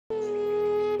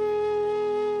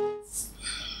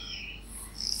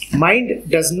Mind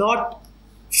does not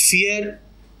fear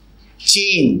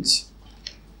change.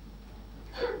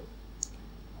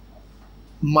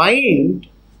 Mind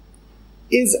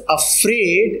is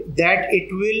afraid that it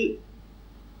will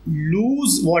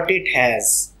lose what it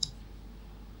has.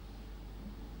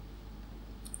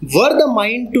 Were the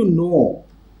mind to know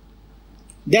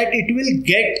that it will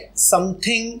get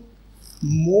something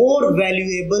more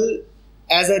valuable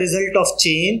as a result of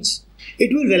change,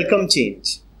 it will welcome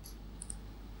change.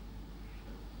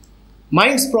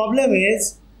 Mind's problem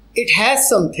is it has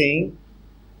something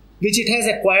which it has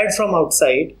acquired from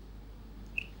outside,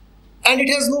 and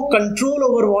it has no control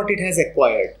over what it has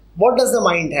acquired. What does the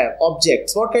mind have?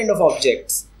 Objects. What kind of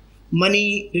objects?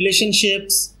 Money,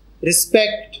 relationships,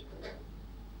 respect,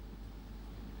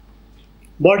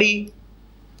 body.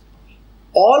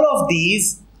 All of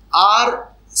these are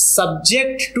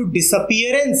subject to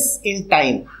disappearance in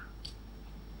time.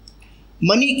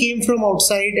 Money came from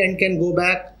outside and can go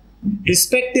back.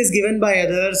 Respect is given by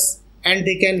others and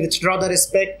they can withdraw the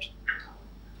respect.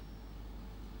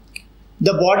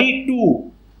 The body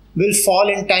too will fall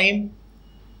in time.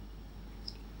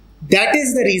 That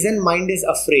is the reason mind is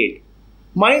afraid.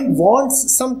 Mind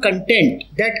wants some content.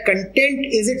 That content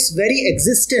is its very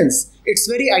existence, its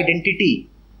very identity.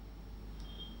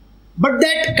 But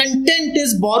that content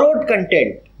is borrowed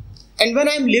content. And when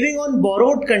I am living on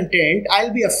borrowed content,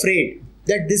 I'll be afraid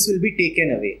that this will be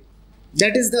taken away.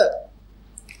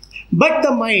 But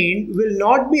the mind will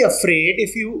not be afraid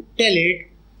if you tell it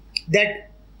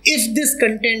that if this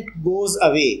content goes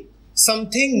away,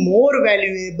 something more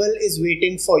valuable is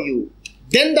waiting for you.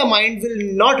 Then the mind will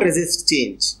not resist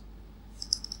change.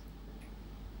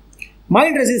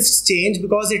 Mind resists change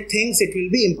because it thinks it will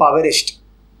be impoverished.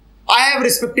 I have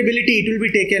respectability, it will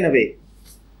be taken away.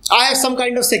 I have some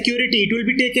kind of security, it will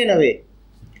be taken away.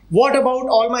 What about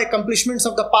all my accomplishments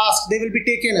of the past? They will be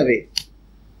taken away.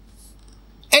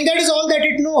 And that is all that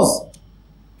it knows.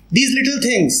 These little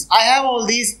things, I have all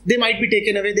these, they might be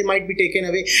taken away, they might be taken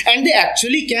away. And they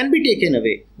actually can be taken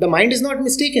away. The mind is not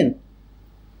mistaken.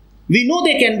 We know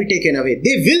they can be taken away.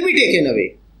 They will be taken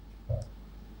away.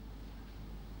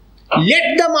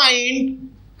 Let the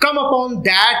mind come upon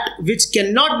that which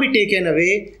cannot be taken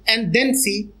away and then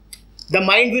see. The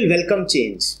mind will welcome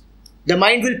change. The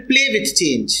mind will play with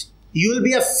change. You will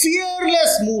be a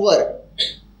fearless mover.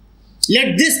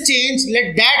 Let this change,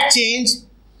 let that change.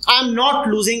 I am not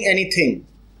losing anything.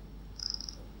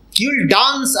 You will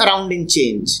dance around in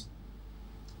change.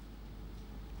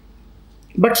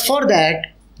 But for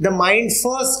that, the mind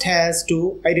first has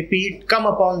to, I repeat, come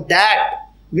upon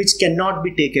that which cannot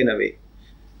be taken away.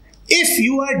 If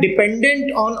you are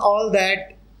dependent on all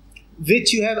that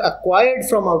which you have acquired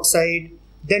from outside,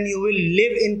 then you will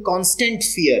live in constant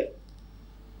fear.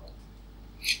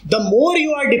 The more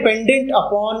you are dependent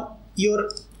upon your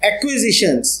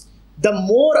acquisitions, the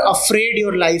more afraid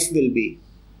your life will be.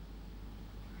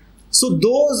 So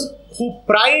those who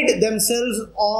pride themselves on